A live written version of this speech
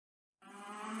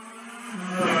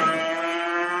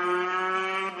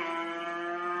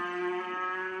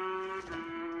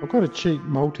I've got a cheap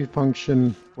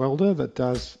multifunction welder that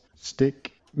does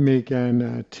stick, MIG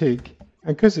and TIG,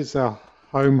 and because it's a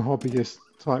home hobbyist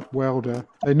type welder,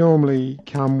 they normally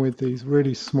come with these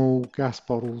really small gas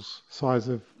bottles, size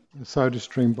of a soda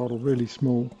stream bottle, really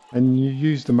small, and you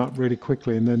use them up really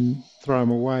quickly and then throw them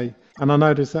away. And I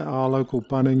noticed that our local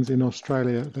Bunnings in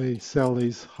Australia, they sell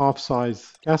these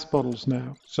half-size gas bottles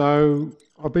now. So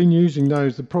I've been using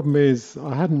those. The problem is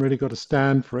I hadn't really got a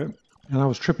stand for it, and I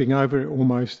was tripping over it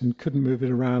almost and couldn't move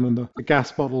it around, and the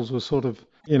gas bottles were sort of,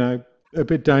 a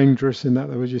bit dangerous in that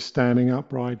they were just standing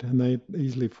upright and they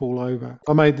easily fall over.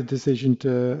 I made the decision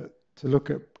to look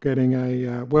at getting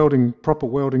a proper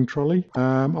welding trolley.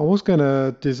 I was going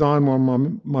to design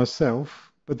one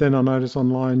myself, but then I noticed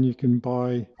online you can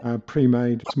buy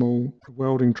pre-made small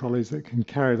welding trolleys that can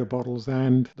carry the bottles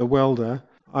and the welder.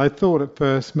 I thought at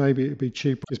first maybe it'd be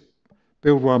cheaper to just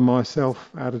build one myself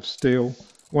out of steel.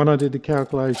 When I did the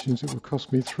calculations, it would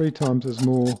cost me 3 times as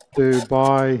more to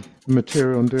buy the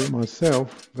material and do it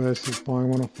myself versus buying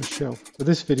one off the shelf. So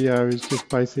this video is just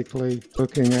basically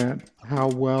looking at how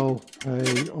well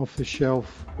a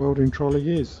off-the-shelf welding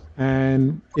trolley is,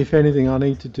 and if anything I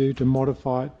need to do to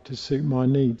modify it to suit my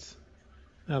needs.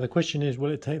 Now the question is,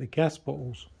 will it take the gas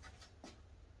bottles?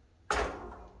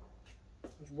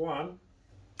 There's one.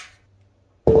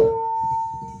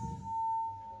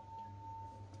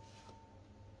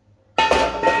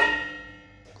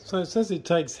 So it says it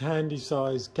takes handy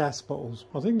size gas bottles.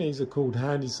 I think these are called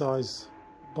handy size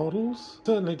bottles.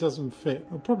 Certainly doesn't fit.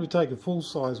 I'll probably take a full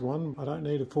size one. I don't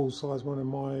need a full size one in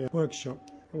my workshop.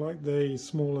 I like the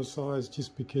smaller size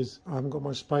just because I haven't got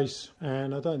much space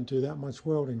and I don't do that much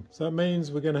welding. So that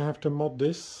means we're going to have to mod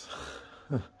this.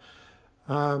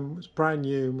 It's brand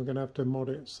new and we're going to have to mod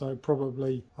it. So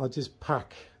probably I'll just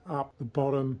pack up the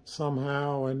bottom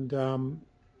somehow, and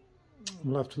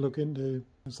we'll have to look into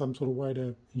some sort of way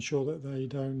to ensure that they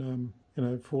don't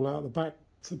fall out the back.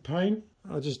 It's a pain.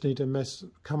 I just need to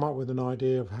come up with an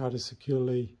idea of how to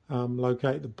securely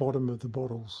locate the bottom of the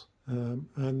bottles,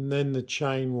 and then the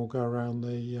chain will go around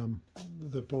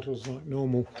the bottles like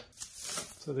normal.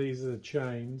 So these are the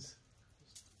chains.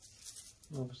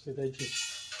 Obviously they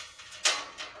just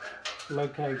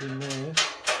locate in there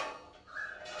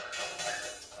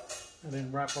and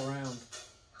then wrap around.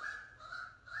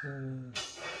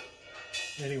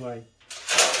 Anyway,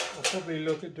 I'll probably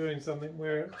look at doing something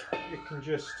where it can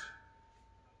just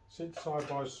sit side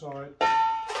by side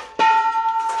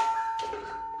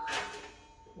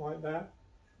like that,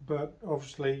 but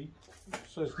obviously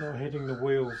so it's not hitting the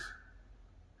wheels.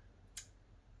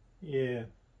 Yeah,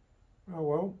 oh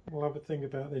well, we'll have a think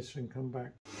about this and come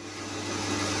back.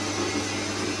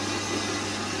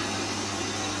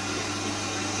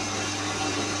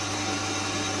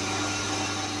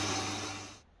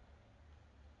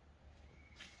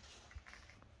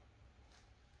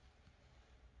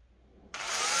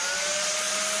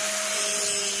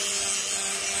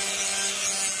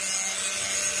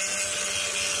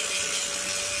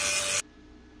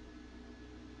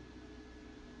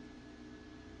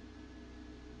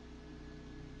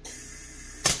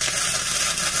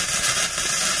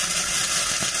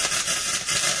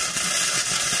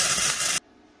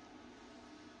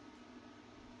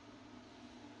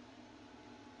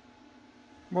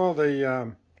 Well,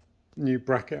 the new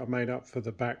bracket I made up for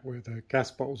the back where the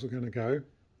gas bottles are going to go,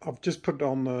 I've just put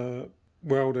on the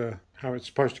welder how it's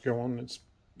supposed to go on. It's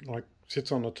like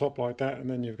sits on the top like that, and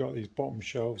then you've got these bottom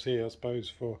shelves here, I suppose,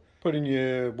 for putting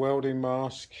your welding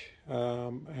mask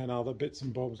and other bits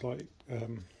and bobs like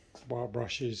wire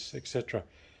brushes, etc.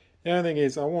 The only thing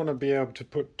is I want to be able to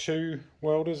put 2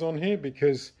 welders on here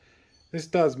because this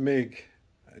does MIG,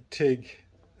 TIG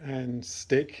and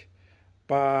stick.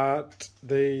 But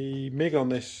the MIG on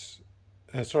this,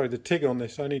 the TIG on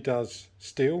this only does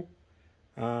steel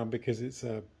because it's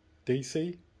a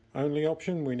DC only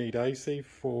option. We need AC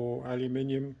for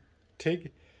aluminium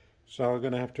TIG, so we're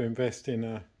going to have to invest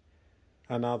in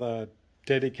another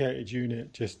dedicated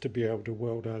unit just to be able to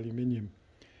weld aluminium.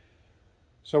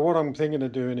 So what I'm thinking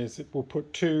of doing is we'll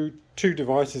put two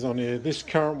devices on here. This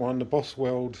current one, the Boss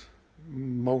Weld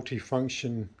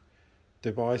multi-function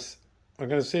device, I'm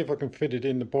going to see if I can fit it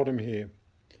in the bottom here.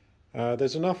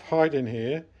 There's enough height in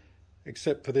here,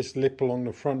 except for this lip along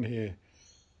the front here.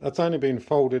 That's only been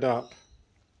folded up,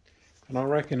 and I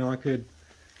reckon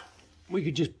we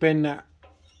could just bend that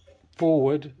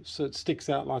forward so it sticks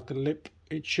out like a lip.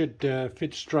 It should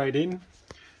fit straight in.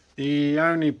 The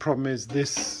only problem is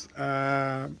this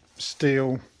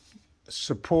steel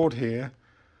support here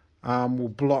will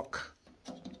block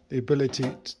the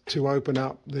ability to open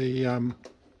up the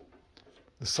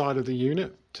side of the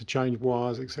unit to change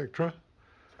wires, etc.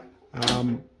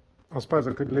 I suppose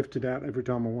I could lift it out every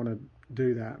time I want to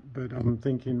do that, but I'm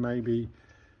thinking maybe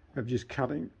of just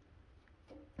cutting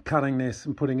this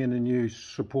and putting in a new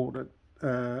support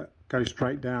that goes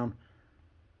straight down.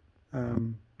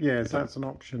 Yeah, so that's an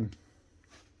option.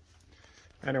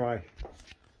 Anyway,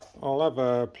 I'll have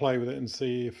a play with it and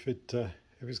see if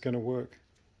it's going to work.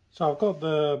 So I've got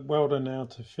the welder now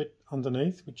to fit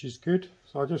underneath, which is good.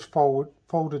 So I just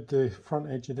folded the front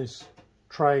edge of this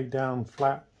tray down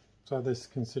flat so this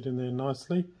can sit in there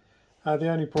nicely. The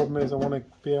only problem is I want to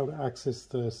be able to access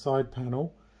the side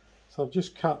panel. So I've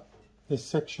just cut this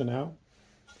section out.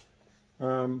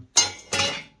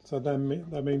 So then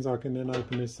that means I can then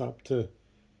open this up to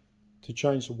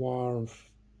change the wire,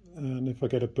 and if I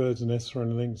get a bird's nest or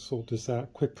anything, sort this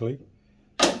out quickly.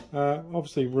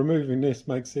 Obviously removing this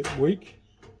makes it weak,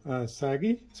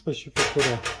 saggy, especially if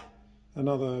I put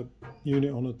another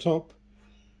unit on the top.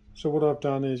 So what I've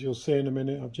done is, you'll see in a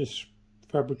minute, I've just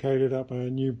fabricated up a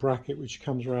new bracket which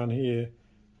comes around here,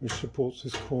 which supports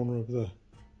this corner of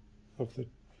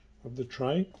the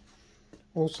tray.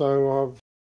 Also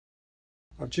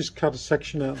I've just cut a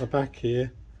section out the back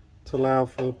here to allow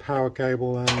for the power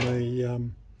cable and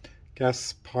the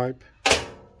gas pipe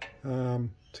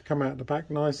to come out the back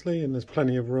nicely, and there's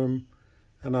plenty of room,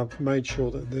 and I've made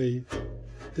sure that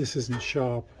this isn't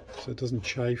sharp so it doesn't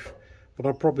chafe, but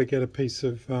I'll probably get a piece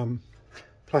of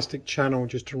plastic channel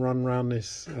just to run around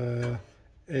this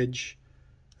edge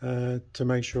to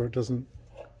make sure it doesn't,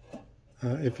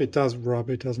 if it does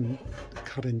rub, it doesn't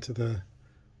cut into the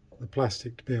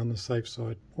plastic, to be on the safe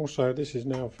side. Also, this is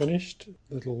now finished.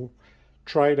 Little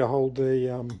tray to hold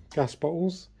the gas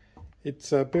bottles.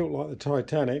 It's built like the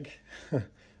Titanic,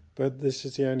 but this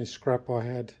is the only scrap I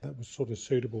had that was sort of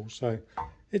suitable. So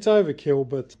it's overkill,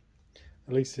 but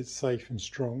at least it's safe and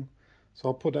strong. So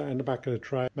I'll put that in the back of the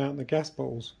tray, mount the gas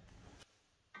bottles.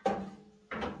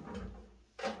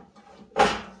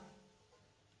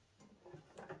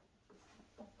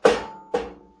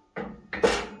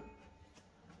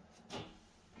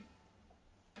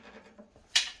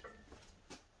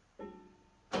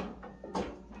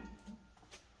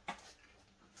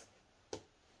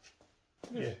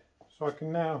 Yeah, so I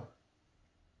can now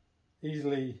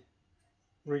easily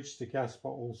reach the gas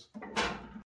bottles,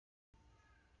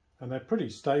 and they're pretty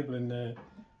stable in there.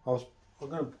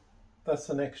 That's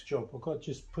the next job. I've got to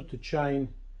just put the chain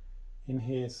in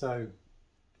here so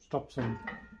stops them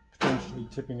potentially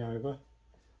tipping over.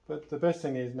 But the best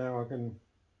thing is now I can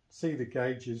see the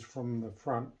gauges from the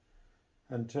front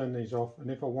and turn these off,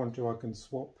 and if I want to I can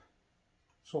swap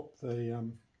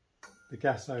the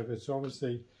gas over. So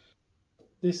obviously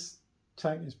this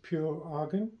tank is pure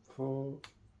argon for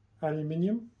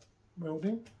aluminium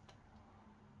welding,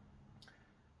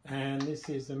 and this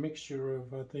is a mixture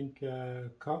of, I think,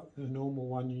 the normal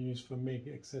one you use for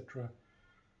MIG, etc.,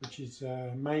 which is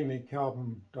mainly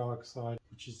carbon dioxide,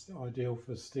 which is ideal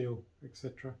for steel,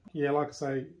 etc. Yeah, like I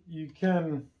say,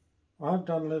 I've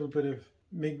done a little bit of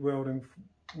MIG welding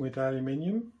with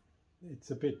aluminium. It's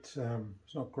a bit,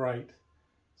 it's not great.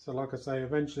 So like I say,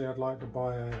 eventually I'd like to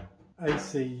buy a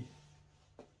AC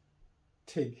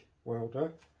TIG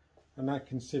welder, and that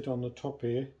can sit on the top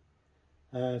here,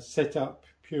 set up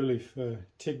purely for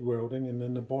TIG welding, and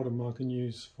then the bottom I can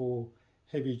use for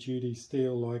heavy duty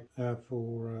steel, like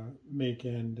for MIG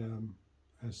and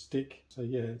stick. So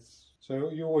yeah, so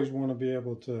you always want to be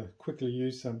able to quickly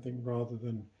use something rather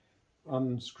than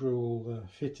unscrew all the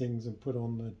fittings and put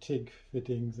on the TIG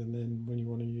fittings, and then when you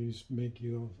want to use MIG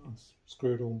you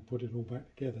unscrew it all and put it all back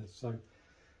together. So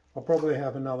I'll probably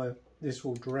have this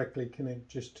will directly connect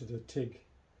just to the TIG,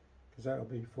 because that'll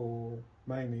be for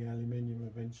mainly aluminium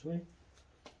eventually.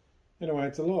 Anyway,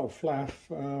 it's a lot of fluff.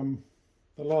 The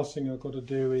last thing I've got to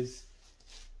do is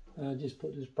just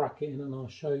put this bracket in, and I'll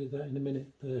show you that in a minute.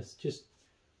 There's just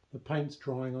the paint's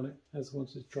drying on it.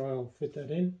 Once it's dry, I'll fit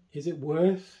that in. Is it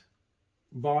worth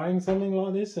buying something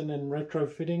like this and then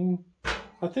retrofitting?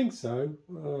 I think so.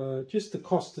 Just the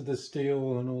cost of the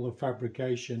steel and all the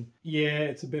fabrication. Yeah,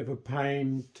 it's a bit of a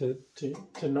pain to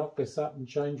knock this up and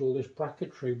change all this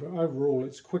bracketry, but overall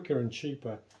it's quicker and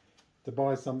cheaper to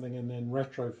buy something and then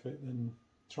retrofit than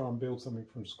try and build something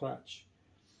from scratch.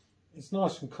 It's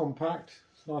nice and compact,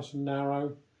 it's nice and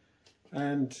narrow,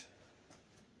 and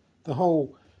the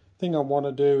whole thing I want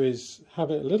to do is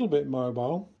have it a little bit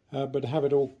mobile, but have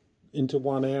it all into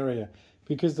one area,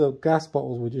 because the gas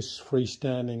bottles were just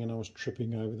freestanding and I was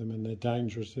tripping over them, and they're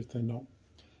dangerous if they're not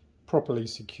properly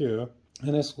secure.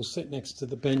 And this will sit next to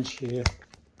the bench here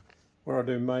where I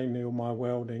do mainly all my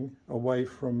welding, away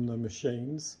from the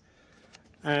machines,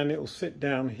 and it will sit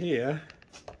down here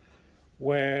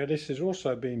where this has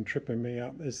also been tripping me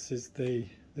up. This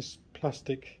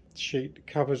plastic sheet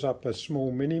covers up a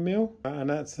small mini mill, and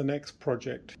that's the next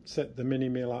project. Set the mini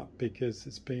mill up because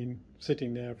it's been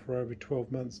sitting there for over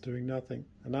 12 months doing nothing.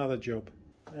 Another job.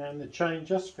 And the chain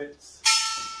just fits.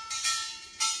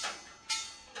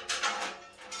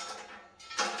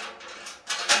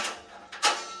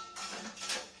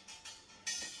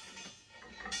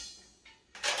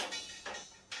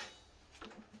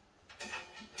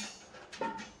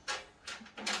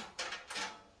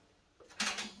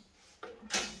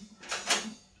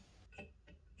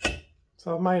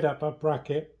 So I've made up a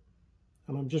bracket,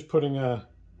 and I'm just putting a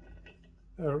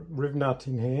riv nut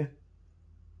in here.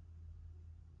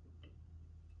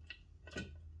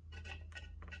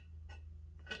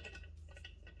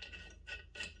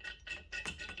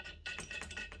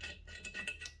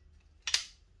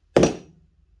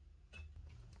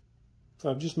 So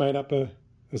I've just made up a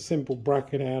simple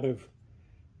bracket out of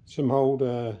some old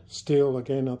steel.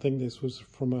 Again, I think this was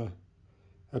from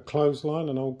a clothesline,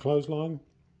 an old clothesline.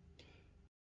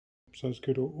 So it's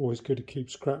good, always good to keep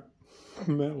scrap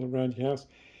metal around your house.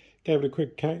 Gave it a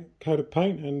quick coat of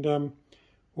paint, and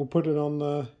we'll put it on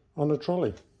the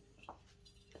trolley.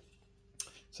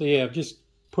 So yeah, I've just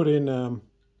put in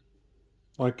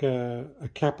like a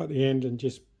cap at the end and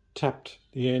just tapped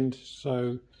the end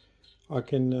so I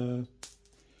can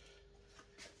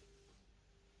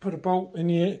put a bolt in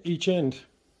each end.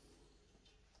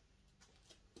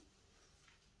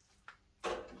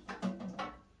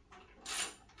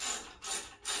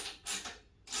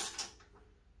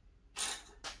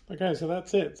 Okay, so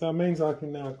that's it. So it means I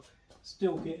can now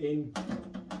still get in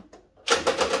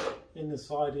the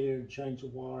side here and change the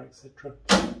wire, etc.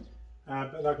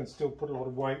 But I can still put a lot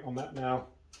of weight on that now.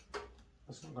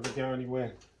 That's not going to go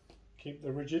anywhere. Keep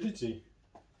the rigidity.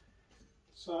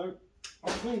 So I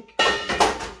think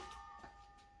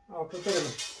after a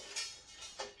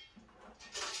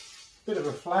bit of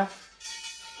a flash,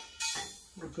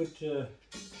 we're good to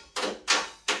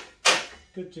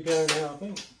go now, I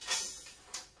think.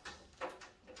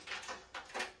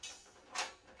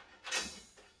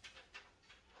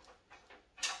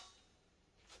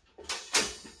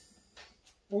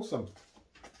 Awesome.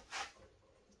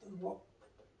 Unlock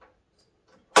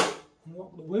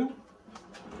the wheel.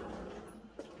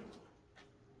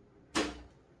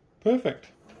 Perfect.